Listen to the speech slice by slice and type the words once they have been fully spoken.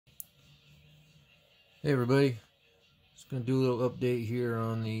Hey everybody, just going to do a little update here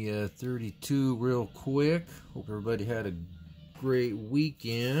on the 32 real quick. Hope everybody had a great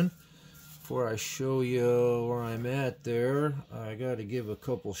weekend. Before I show you where I'm at there, I got to give a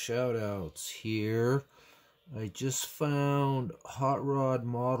couple shout outs here. I just found Hot Rod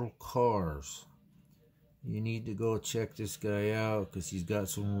Model Cars. You need to go check this guy out because he's got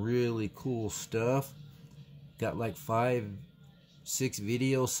some really cool stuff. Got like 5-6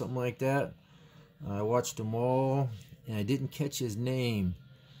 videos, something like that. I watched them all, and I didn't catch his name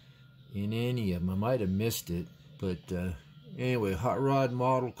in any of them. I might have missed it, but anyway, Hot Rod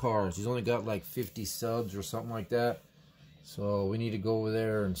Model Cars. He's only got like 50 subs or something like that. So we need to go over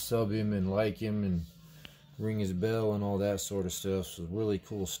there and sub him and like him and ring his bell and all that sort of stuff. So really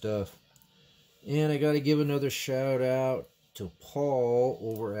cool stuff. And I got to give another shout out to Paul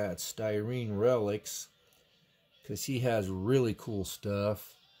over at Styrene Relics, because he has really cool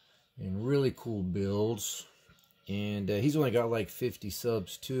stuff and really cool builds, and he's only got like 50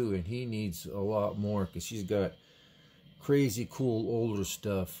 subs too, and he needs a lot more because he's got crazy cool older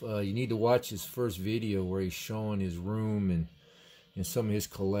stuff. You need to watch his first video where he's showing his room and some of his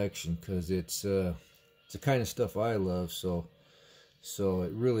collection, because it's the kind of stuff I love. So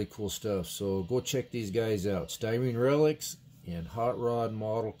really cool stuff. So go check these guys out, Styrene Relics and Hot Rod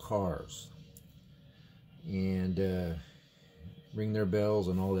Model Cars, and ring their bells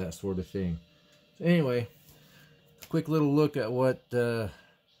and all that sort of thing. So anyway, quick little look at what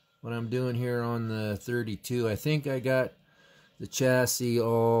I'm doing here on the 32. I think I got the chassis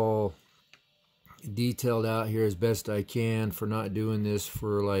all detailed out here as best I can for not doing this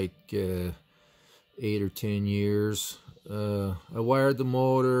for like 8 or 10 years. I wired the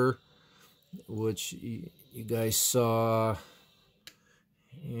motor, which you guys saw,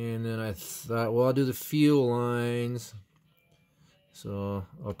 and then I thought, well, I'll do the fuel lines. So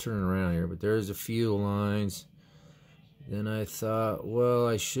I'll turn around here, but there's the fuel lines. Then I thought, well,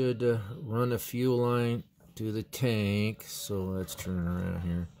 I should run a fuel line to the tank. So let's turn around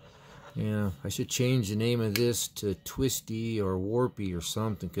here. Yeah, I should change the name of this to Twisty or Warpy or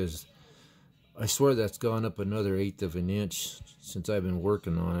something, because I swear that's gone up another 1/8 of an inch since I've been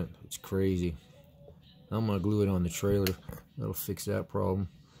working on it. It's crazy. I'm going to glue it on the trailer. That'll fix that problem.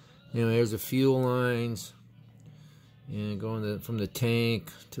 Anyway, there's the fuel lines. And going from the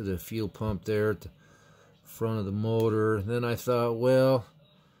tank to the fuel pump there at the front of the motor. Then I thought, well,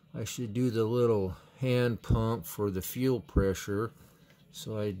 I should do the little hand pump for the fuel pressure.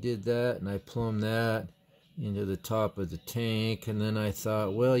 So I did that, and I plumbed that into the top of the tank. And then I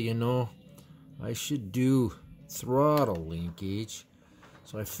thought, well, you know, I should do throttle linkage.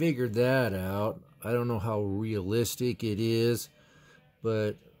 So I figured that out. I don't know how realistic it is,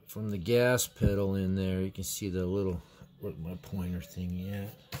 but from the gas pedal in there, you can see the little, where's my pointer thingy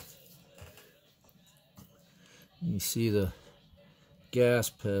at? You see the gas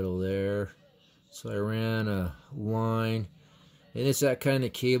pedal there. So I ran a line, and it's that kind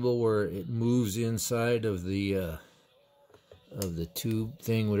of cable where it moves inside of the tube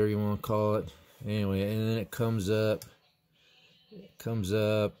thing, whatever you want to call it. Anyway, and then it comes up,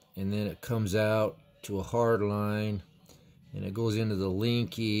 and then it comes out to a hard line, and it goes into the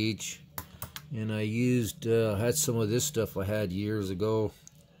linkage. And I used, had some of this stuff I had years ago,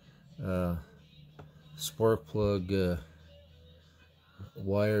 spark plug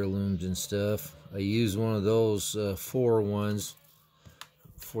wire looms and stuff. I used one of those 4 ones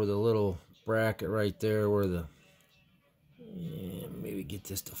for the little bracket right there where the, maybe get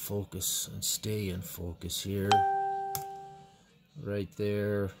this to focus and stay in focus here, right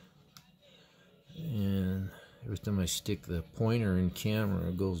there. And every time I stick the pointer in camera,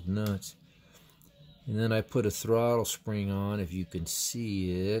 it goes nuts. And then I put a throttle spring on, if you can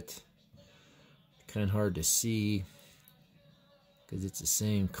see it. Kind of hard to see because it's the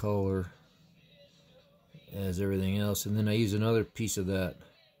same color as everything else. And then I use another piece of that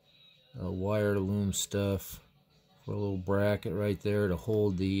wire loom stuff for a little bracket right there to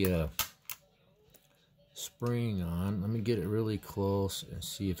hold the spring on. Let me get it really close and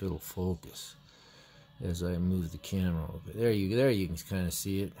see if it'll focus as I move the camera over. There you can kind of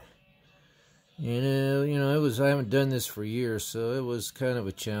see it. And you know, I haven't done this for years, so it was kind of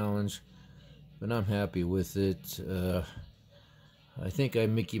a challenge, but I'm happy with it. I think I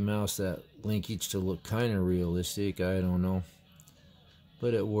Mickey Mouse that linkage to look kind of realistic. I don't know,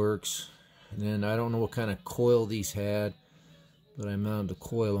 but it works. And then I don't know what kind of coil these had, but I mounted the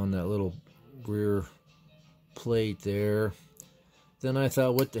coil on that little rear plate there. Then I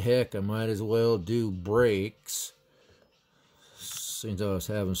thought, what the heck, I might as well do brakes, since I was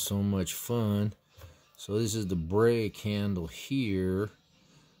having so much fun. So this is the brake handle here.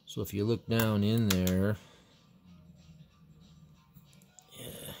 So if you look down in there, yeah,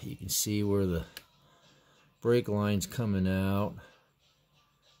 you can see where the brake line's coming out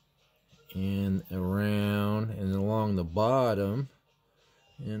and around and along the bottom,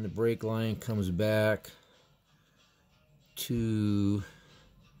 and the brake line comes back to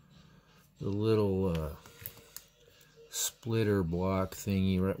the little splitter block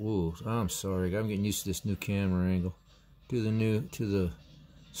thingy. Right? Whoa! I'm sorry, I'm getting used to this new camera angle. To the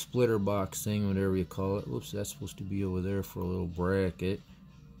splitter box thing, whatever you call it. Whoops, that's supposed to be over there for a little bracket.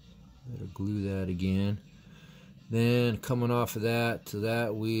 Better glue that again. Then coming off of that to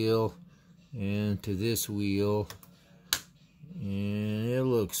that wheel and to this wheel, and it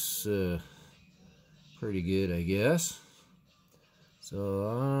looks pretty good, I guess. So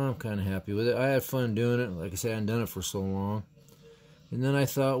I'm kind of happy with it. I had fun doing it. Like I said, I hadn't done it for so long. And then I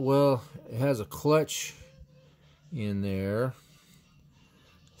thought, well, it has a clutch in there.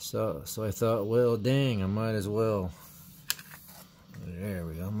 So I thought, well, dang, I might as well. There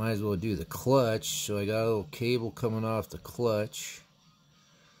we go. Might as well do the clutch. So I got a little cable coming off the clutch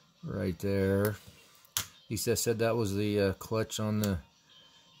right there. At least I said that was the clutch on the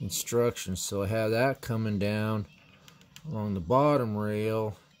instructions. So I have that coming down along the bottom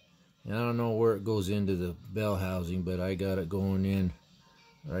rail, and I don't know where it goes into the bell housing, but I got it going in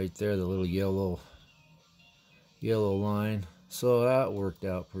right there, the little yellow line. So that worked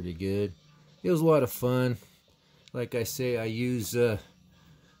out pretty good. It was a lot of fun. Like I say, I use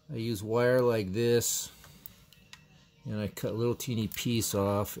wire like this, and I cut a little teeny piece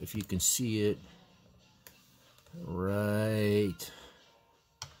off, if you can see it, right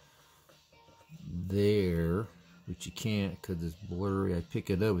there. But you can't because it's blurry. I pick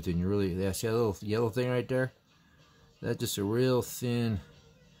it up, but then you really, see that little yellow thing right there? That's just a real thin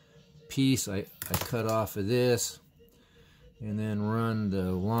piece I cut off of this, and then run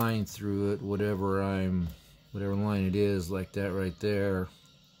the line through it, whatever line it is, like that right there.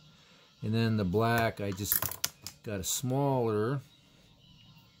 And then the black, I just got a smaller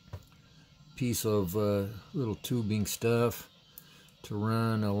piece of little tubing stuff to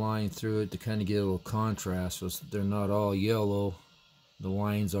run a line through it to kind of get a little contrast, so they're not all yellow. The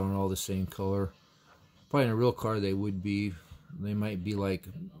lines aren't all the same color. Probably in a real car they would be. They might be like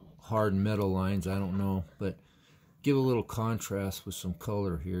hard metal lines, I don't know, but give a little contrast with some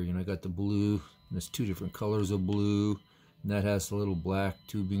color here. You know, I got the blue, and there's two different colors of blue, and that has the little black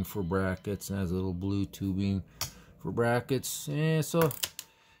tubing for brackets, and has a little blue tubing for brackets. And so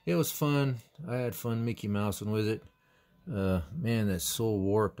it was fun. I had fun Mickey Mousing with it. Man, that's so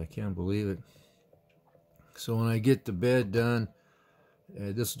warped, I can't believe it. So when I get the bed done,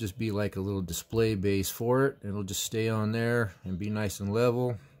 this will just be like a little display base for it. It'll just stay on there and be nice and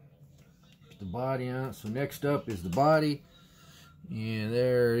level. Put the body on. So next up is the body, and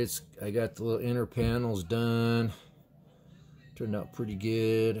there it's. I got the little inner panels done. Turned out pretty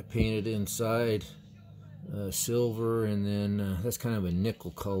good. I painted inside silver, and then that's kind of a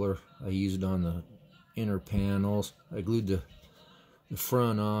nickel color I used on the inner panels. I glued the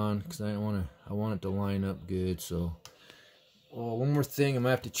front on because I want it to line up good. So one more thing, I'm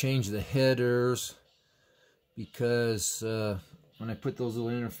gonna have to change the headers, because when I put those little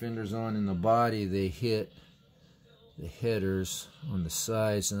inner fenders on in the body, they hit the headers on the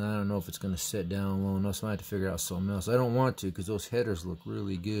sides, and I don't know if it's gonna set down low enough, so I have to figure out something else. I don't want to, because those headers look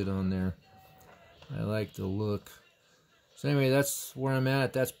really good on there. I like the look. So anyway, that's where I'm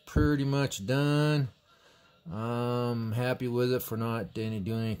at. That's pretty much done. I'm happy with it for not doing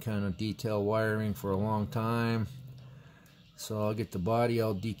any kind of detail wiring for a long time. So I'll get the body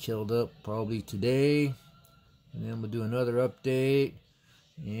all decaled up probably today, and then we'll do another update.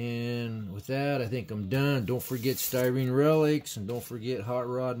 And with that, I think I'm done. Don't forget Styrene Relics, and don't forget Hot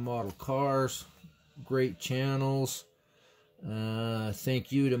Rod Model Cars. Great channels.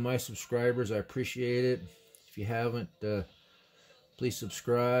 Thank you to my subscribers. I appreciate it. If you haven't, please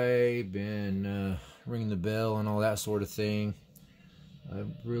subscribe and ring the bell and all that sort of thing. I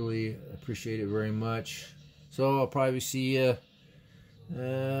really appreciate it very much. So I'll probably see you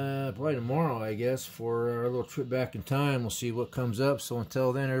probably tomorrow, I guess, for our little trip back in time. We'll see what comes up. So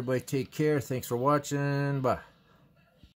until then, everybody take care. Thanks for watching. Bye.